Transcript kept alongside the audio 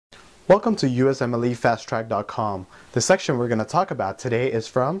Welcome to USMLEFasttrack.com. The section we're going to talk about today is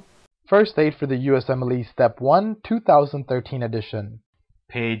from First Aid for the USMLE Step 1, 2013 edition.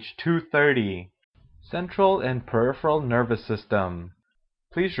 Page 230. Central and Peripheral Nervous System.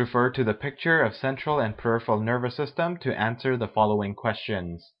 Please refer to the picture of central and peripheral nervous system to answer the following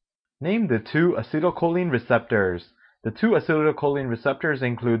questions. Name the two acetylcholine receptors. The two acetylcholine receptors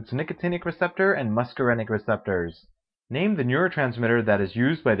include nicotinic receptor and muscarinic receptors. Name the neurotransmitter that is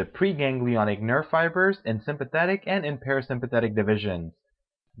used by the preganglionic nerve fibers in sympathetic and in parasympathetic divisions.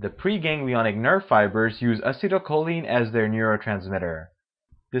 The preganglionic nerve fibers use acetylcholine as their neurotransmitter.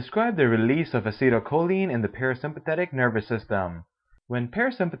 Describe the release of acetylcholine in the parasympathetic nervous system. When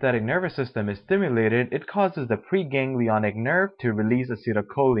parasympathetic nervous system is stimulated, it causes the preganglionic nerve to release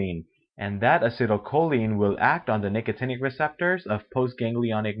acetylcholine, and that acetylcholine will act on the nicotinic receptors of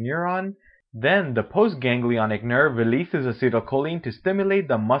postganglionic neuron. Then the postganglionic nerve releases acetylcholine to stimulate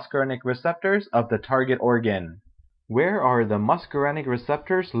the muscarinic receptors of the target organ. Where are the muscarinic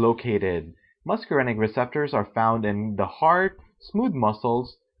receptors located? Muscarinic receptors are found in the heart, smooth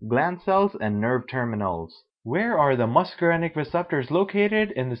muscles, gland cells, and nerve terminals. Where are the muscarinic receptors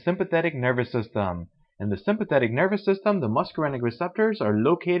located? In the sympathetic nervous system. In the sympathetic nervous system, the muscarinic receptors are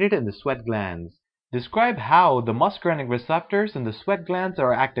located in the sweat glands. Describe how the muscarinic receptors in the sweat glands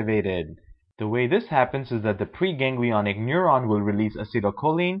are activated. The way this happens is that the preganglionic neuron will release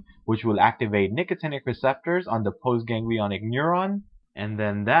acetylcholine, which will activate nicotinic receptors on the postganglionic neuron, and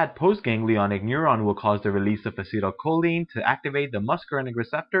then that postganglionic neuron will cause the release of acetylcholine to activate the muscarinic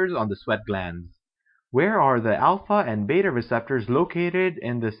receptors on the sweat glands. Where are the alpha and beta receptors located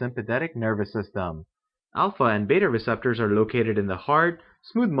in the sympathetic nervous system? Alpha and beta receptors are located in the heart,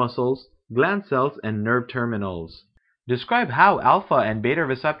 smooth muscles, gland cells, and nerve terminals. Describe how alpha and beta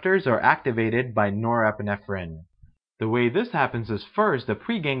receptors are activated by norepinephrine. The way this happens is first, the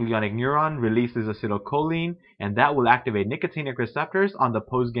preganglionic neuron releases acetylcholine, and that will activate nicotinic receptors on the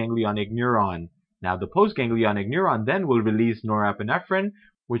postganglionic neuron. Now the postganglionic neuron then will release norepinephrine,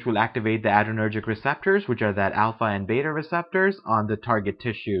 which will activate the adrenergic receptors, which are that alpha and beta receptors on the target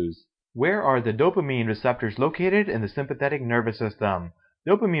tissues. Where are the dopamine receptors located in the sympathetic nervous system?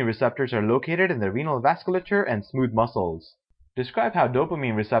 Dopamine receptors are located in the renal vasculature and smooth muscles. Describe how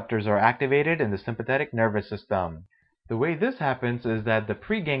dopamine receptors are activated in the sympathetic nervous system. The way this happens is that the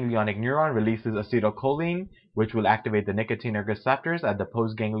preganglionic neuron releases acetylcholine, which will activate the nicotinic receptors at the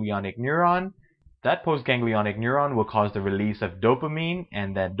postganglionic neuron. That postganglionic neuron will cause the release of dopamine,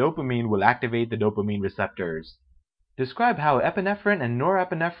 and that dopamine will activate the dopamine receptors. Describe how epinephrine and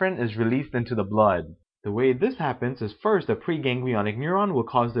norepinephrine is released into the blood. The way this happens is first, the preganglionic neuron will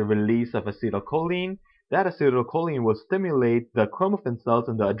cause the release of acetylcholine. That acetylcholine will stimulate the chromaffin cells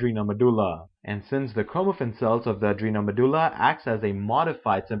in the adrenal medulla. And since the chromaffin cells of the adrenal medulla acts as a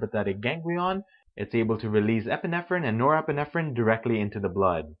modified sympathetic ganglion, it's able to release epinephrine and norepinephrine directly into the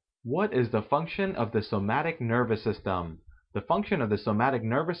blood. What is the function of the somatic nervous system? The function of the somatic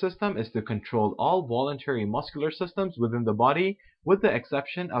nervous system is to control all voluntary muscular systems within the body, with the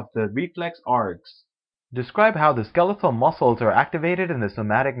exception of the reflex arcs. Describe how the skeletal muscles are activated in the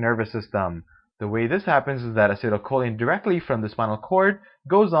somatic nervous system. The way this happens is that acetylcholine directly from the spinal cord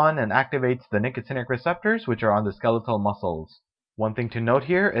goes on and activates the nicotinic receptors, which are on the skeletal muscles. One thing to note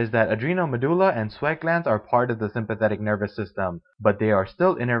here is that adrenal medulla and sweat glands are part of the sympathetic nervous system, but they are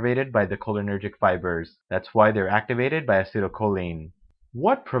still innervated by the cholinergic fibers. That's why they're activated by acetylcholine.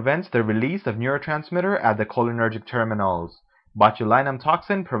 What prevents the release of neurotransmitter at the cholinergic terminals? Botulinum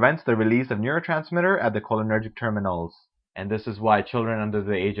toxin prevents the release of neurotransmitter at the cholinergic terminals. And this is why children under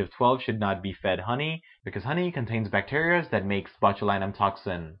the age of 12 should not be fed honey, because honey contains bacteria that makes botulinum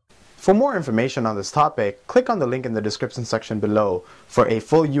toxin. For more information on this topic, click on the link in the description section below. For a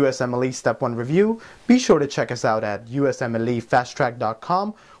full USMLE Step 1 review, be sure to check us out at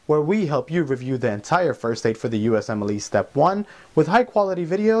USMLEFasttrack.com, where we help you review the entire first aid for the USMLE Step 1 with high quality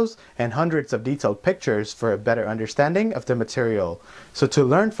videos and hundreds of detailed pictures for a better understanding of the material. So to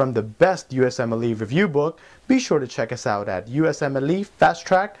learn from the best USMLE review book, be sure to check us out at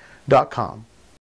USMLEFasttrack.com.